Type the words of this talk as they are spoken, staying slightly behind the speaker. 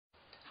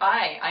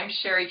Hi, I'm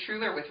Sherry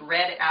Truhlar with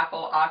Red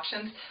Apple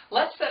Auctions.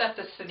 Let's set up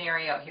the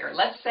scenario here.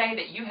 Let's say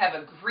that you have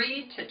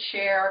agreed to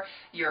chair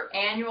your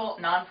annual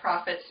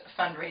nonprofits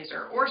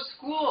fundraiser or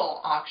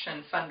school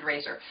auction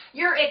fundraiser.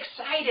 You're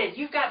excited.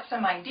 You've got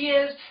some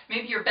ideas.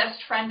 Maybe your best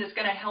friend is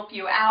going to help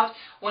you out.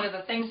 One of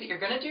the things that you're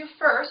going to do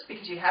first,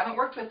 because you haven't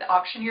worked with the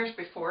auctioneers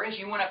before, is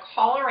you want to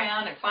call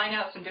around and find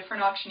out some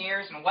different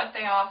auctioneers and what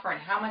they offer and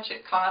how much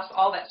it costs,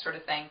 all that sort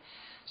of thing.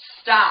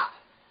 Stop.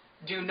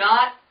 Do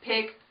not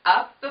pick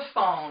up the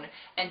phone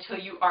until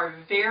you are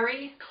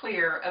very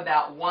clear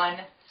about one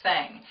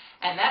thing.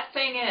 And that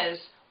thing is,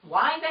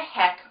 why the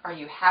heck are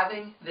you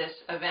having this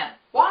event?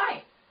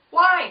 Why?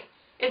 Why?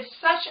 It's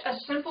such a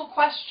simple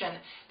question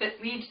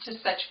that leads to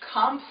such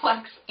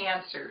complex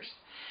answers.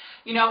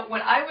 You know, when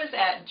I was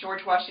at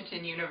George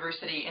Washington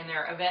University in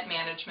their event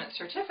management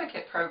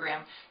certificate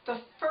program,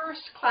 the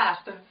first class,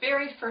 the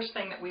very first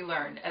thing that we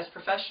learned as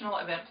professional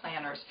event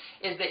planners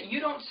is that you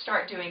don't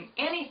start doing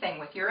anything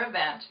with your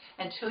event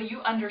until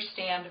you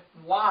understand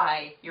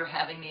why you're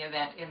having the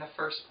event in the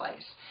first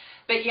place.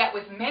 But yet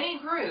with many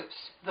groups,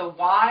 the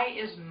why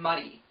is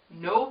muddy.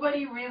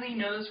 Nobody really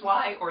knows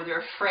why, or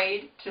they're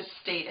afraid to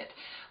state it.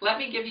 Let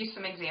me give you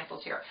some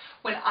examples here.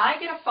 When I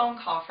get a phone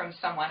call from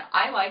someone,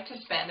 I like to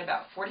spend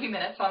about 40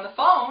 minutes on the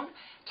phone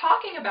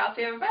talking about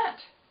the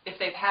event. If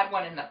they've had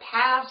one in the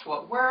past,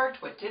 what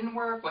worked, what didn't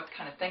work, what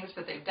kind of things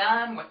that they've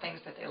done, what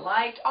things that they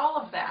liked,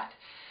 all of that.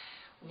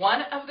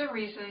 One of the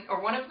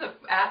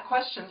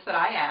questions that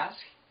I ask,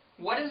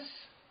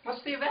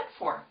 what's the event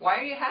for? Why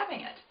are you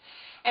having it?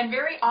 And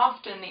very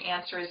often the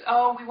answer is,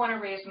 oh, we want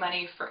to raise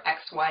money for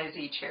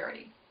XYZ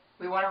charity.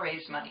 We want to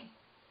raise money.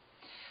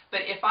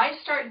 But if I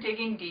start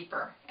digging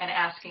deeper and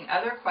asking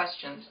other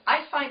questions,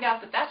 I find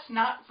out that that's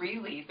not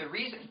really the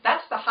reason.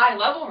 That's the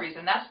high-level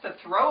reason. That's the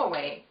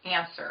throwaway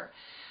answer.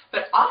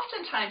 But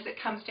oftentimes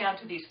it comes down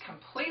to these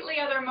completely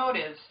other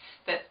motives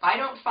that I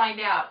don't find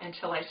out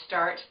until I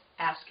start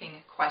asking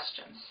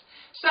questions.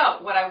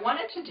 So what I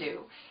wanted to do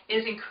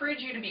is encourage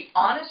you to be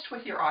honest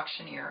with your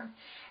auctioneer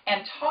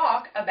and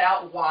talk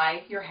about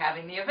why you're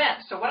having the event.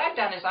 So what I've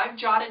done is I've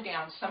jotted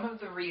down some of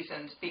the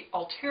reasons, the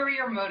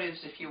ulterior motives,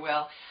 if you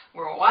will,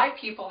 why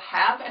people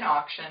have an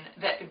auction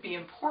that would be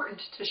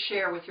important to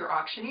share with your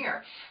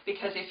auctioneer.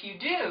 Because if you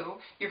do,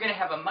 you're going to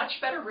have a much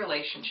better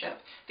relationship.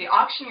 The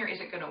auctioneer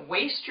isn't going to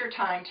waste your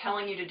time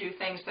telling you to do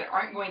things that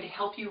aren't going to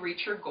help you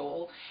reach your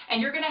goal,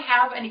 and you're going to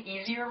have an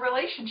easier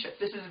relationship.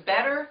 This is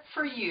better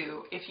for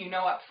you if you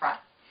know up front.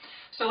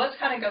 So let's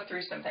kind of go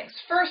through some things.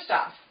 First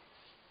off,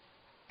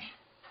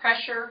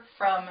 pressure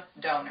from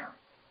donor.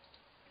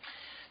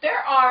 There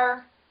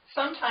are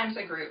sometimes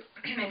a group,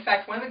 in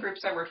fact one of the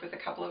groups I worked with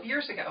a couple of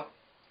years ago,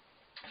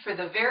 for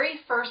the very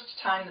first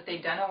time that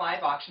they'd done a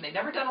live auction, they'd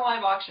never done a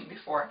live auction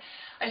before,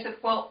 I said,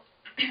 well,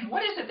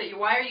 what is it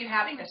why are you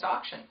having this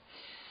auction?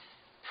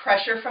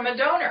 Pressure from a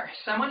donor.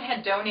 Someone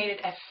had donated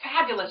a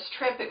fabulous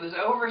trip. It was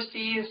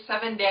overseas,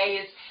 7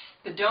 days.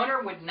 The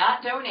donor would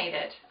not donate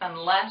it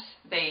unless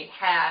they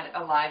had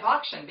a live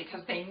auction because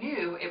they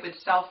knew it would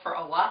sell for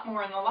a lot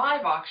more in the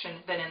live auction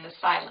than in the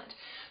silent.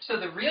 So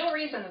the real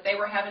reason that they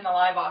were having the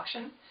live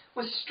auction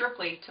was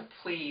strictly to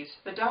please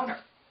the donor.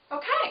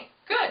 Okay,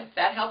 good.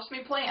 That helps me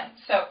plan.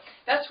 So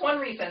that's one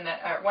reason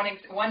that,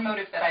 one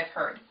motive that I've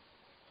heard.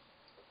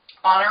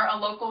 Honor a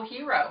local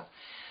hero.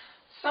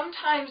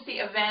 Sometimes the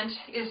event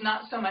is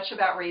not so much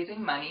about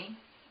raising money.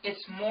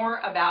 It's more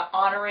about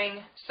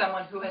honoring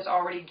someone who has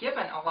already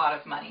given a lot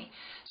of money.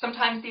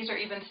 Sometimes these are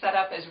even set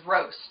up as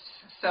roasts.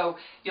 So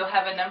you'll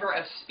have a number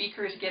of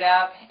speakers get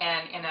up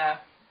and in a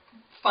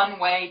fun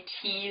way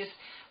tease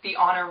the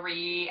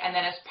honoree, and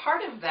then as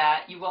part of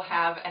that you will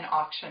have an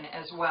auction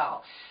as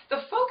well.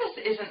 The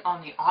focus isn't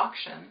on the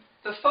auction.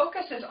 The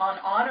focus is on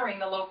honoring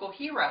the local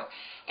hero.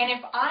 And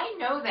if I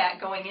know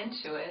that going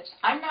into it,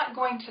 I'm not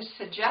going to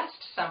suggest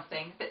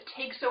something that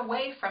takes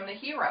away from the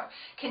hero.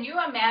 Can you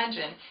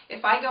imagine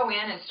if I go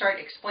in and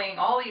start explaining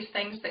all these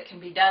things that can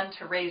be done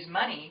to raise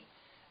money,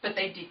 but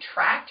they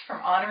detract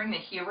from honoring the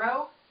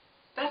hero?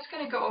 That's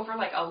going to go over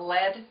like a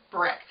lead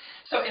brick.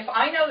 So if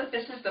I know that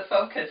this is the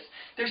focus,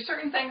 there's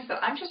certain things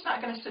that I'm just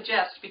not going to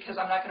suggest because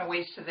I'm not going to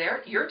waste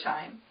your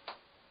time,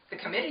 the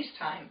committee's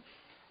time,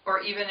 or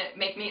even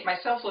make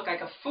myself look like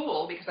a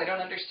fool because I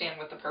don't understand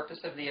what the purpose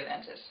of the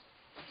event is.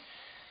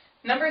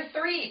 Number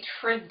 3,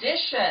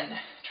 tradition.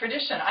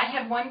 Tradition. I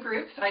had one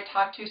group that I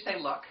talked to say,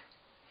 look,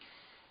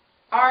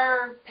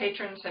 our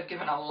patrons have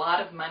given a lot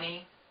of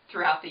money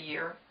throughout the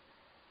year.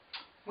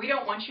 We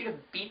don't want you to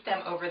beat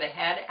them over the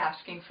head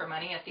asking for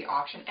money at the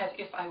auction, as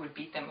if I would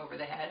beat them over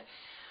the head.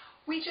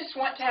 We just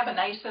want to have a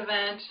nice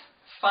event,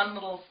 fun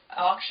little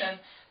auction,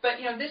 but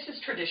you know, this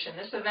is tradition.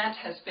 This event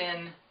has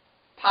been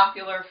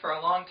popular for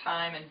a long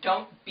time, and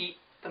don't beat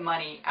the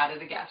money out of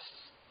the guests.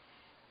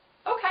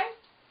 Okay,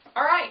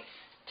 all right.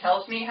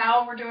 Tells me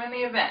how we're doing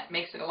the event.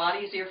 Makes it a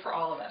lot easier for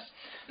all of us.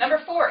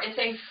 Number 4, it's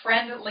a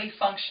friendly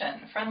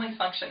function. Friendly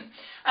function.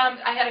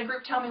 I had a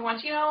group tell me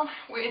once, you know,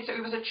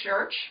 it was a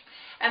church,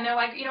 and they're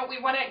like,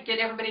 we want to get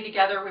everybody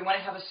together, we want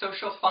to have a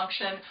social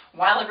function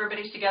while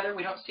everybody's together.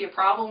 We don't see a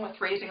problem with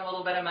raising a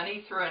little bit of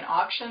money through an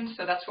auction,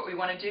 so that's what we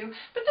want to do.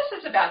 But this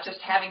is about just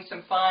having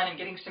some fun and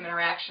getting some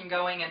interaction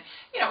going, and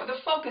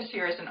the focus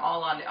here isn't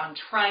all on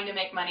trying to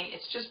make money.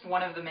 It's just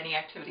one of the many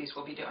activities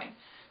we'll be doing.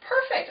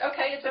 Perfect.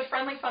 Okay, it's a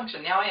friendly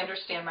function. Now I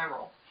understand my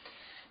role.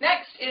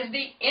 Next is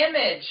the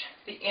image.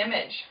 The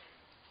image.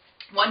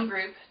 One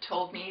group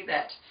told me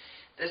that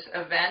this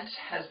event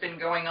has been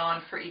going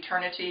on for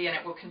eternity, and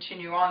it will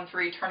continue on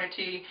for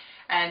eternity,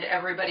 and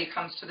everybody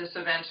comes to this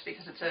event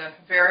because it's a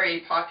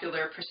very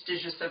popular,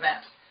 prestigious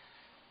event.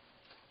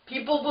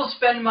 People will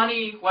spend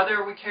money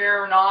whether we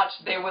care or not.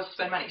 They will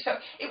spend money. So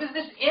it was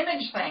this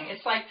image thing.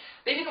 It's like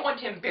they didn't want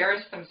to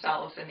embarrass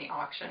themselves in the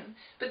auction,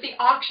 but the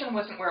auction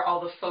wasn't where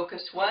all the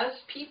focus was.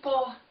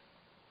 People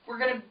were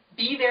going to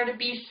be there to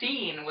be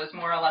seen was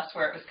more or less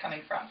where it was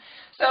coming from.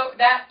 So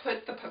that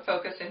put the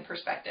focus in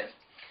perspective.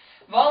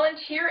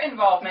 Volunteer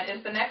involvement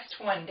is the next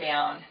one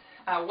down.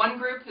 One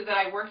group that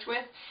I worked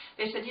with,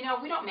 they said,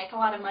 we don't make a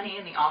lot of money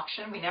in the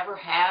auction. We never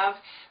have.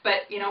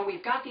 But,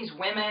 we've got these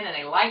women, and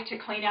they like to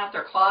clean out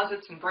their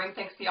closets and bring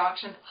things to the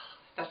auction.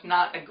 That's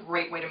not a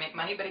great way to make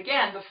money. But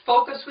again, the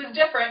focus was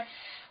different.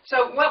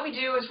 So what we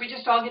do is we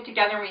just all get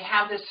together and we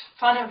have this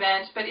fun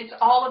event, but it's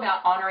all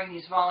about honoring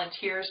these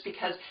volunteers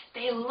because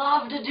they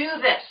love to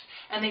do this,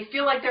 and they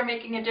feel like they're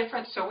making a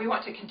difference, so we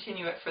want to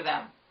continue it for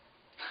them.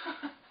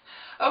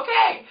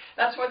 Okay,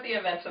 that's what the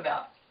event's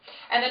about.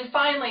 And then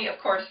finally, of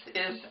course,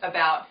 is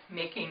about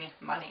making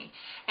money.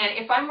 And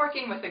if I'm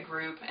working with a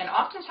group, and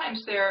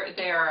oftentimes they're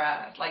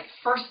like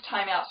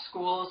first-time out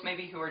schools,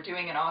 maybe who are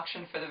doing an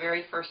auction for the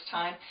very first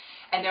time,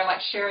 and they're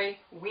like, Sherry,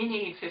 we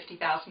need $50,000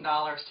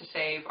 to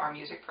save our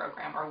music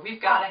program, or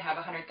we've got to have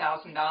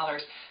 $100,000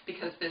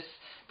 because this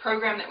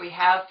program that we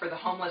have for the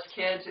homeless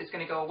kids is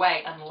going to go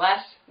away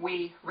unless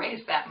we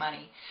raise that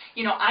money.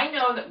 I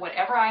know that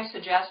whatever I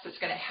suggest that's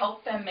going to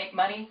help them make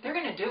money, they're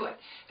going to do it.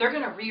 They're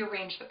going to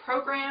rearrange the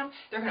program.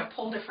 They're going to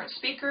pull different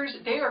speakers.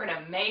 They are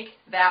going to make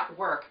that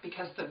work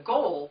because the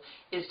goal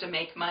is to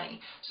make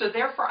money. So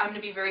therefore, I'm going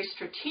to be very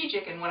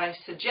strategic in what I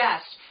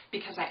suggest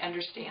because I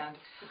understand.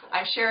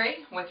 I'm Sherry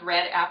with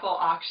Red Apple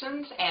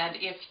Auctions, and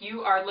if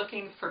you are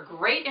looking for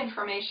great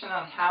information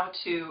on how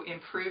to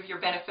improve your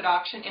benefit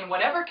auction in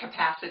whatever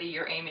capacity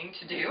you're aiming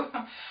to do,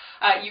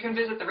 you can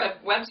visit the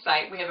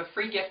website. We have a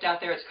free gift out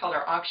there. It's called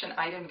our Auction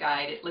Item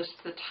Guide. It lists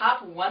the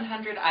top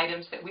 100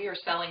 items that we are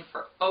selling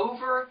for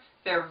over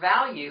their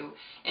value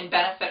in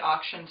benefit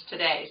auctions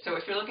today. So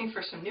if you're looking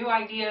for some new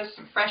ideas,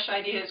 some fresh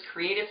ideas,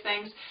 creative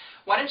things,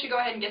 why don't you go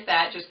ahead and get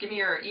that. Just give me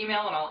your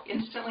email and I'll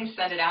instantly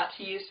send it out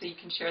to you so you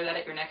can share that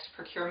at your next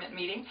procurement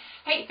meeting.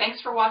 Hey, thanks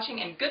for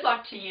watching and good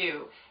luck to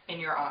you in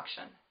your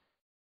auction.